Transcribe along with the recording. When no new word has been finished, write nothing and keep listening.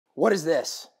What is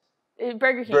this?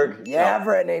 Burger King. Yeah,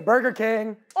 Brittany. Burger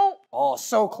King. Oh. Oh,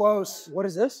 so close. What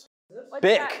is this? What's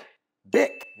Bic. that?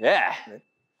 Bic. Yeah.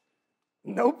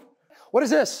 Nope. What is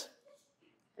this?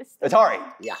 Atari.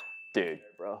 Yeah. Dude,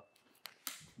 bro.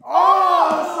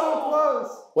 Oh, so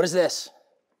close. What is this?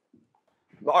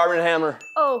 Arm and Hammer.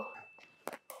 Oh.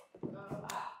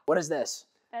 What is this?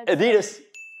 Adidas.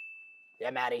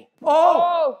 Yeah, Maddie.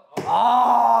 Oh.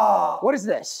 Oh. What is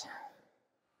this?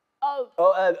 Oh.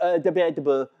 Oh,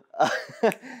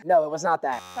 No, it was not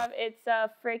that. It's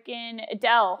freaking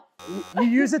Adele. You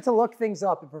use it to look things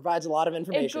up. It provides a lot of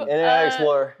information. Internet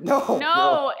Explorer. No.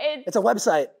 No, It's a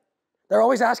website. They're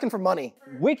always asking for money.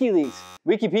 WikiLeaks.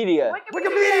 Wikipedia.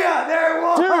 Wikipedia! There it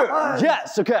was! Dude,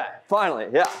 yes, okay, finally,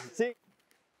 yeah. See?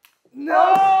 No!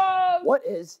 Oh. What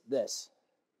is this?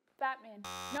 Batman.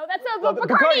 No, that's a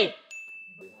Bacardi.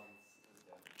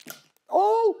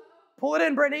 Oh! Pull it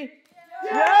in, Brittany.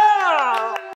 Yeah!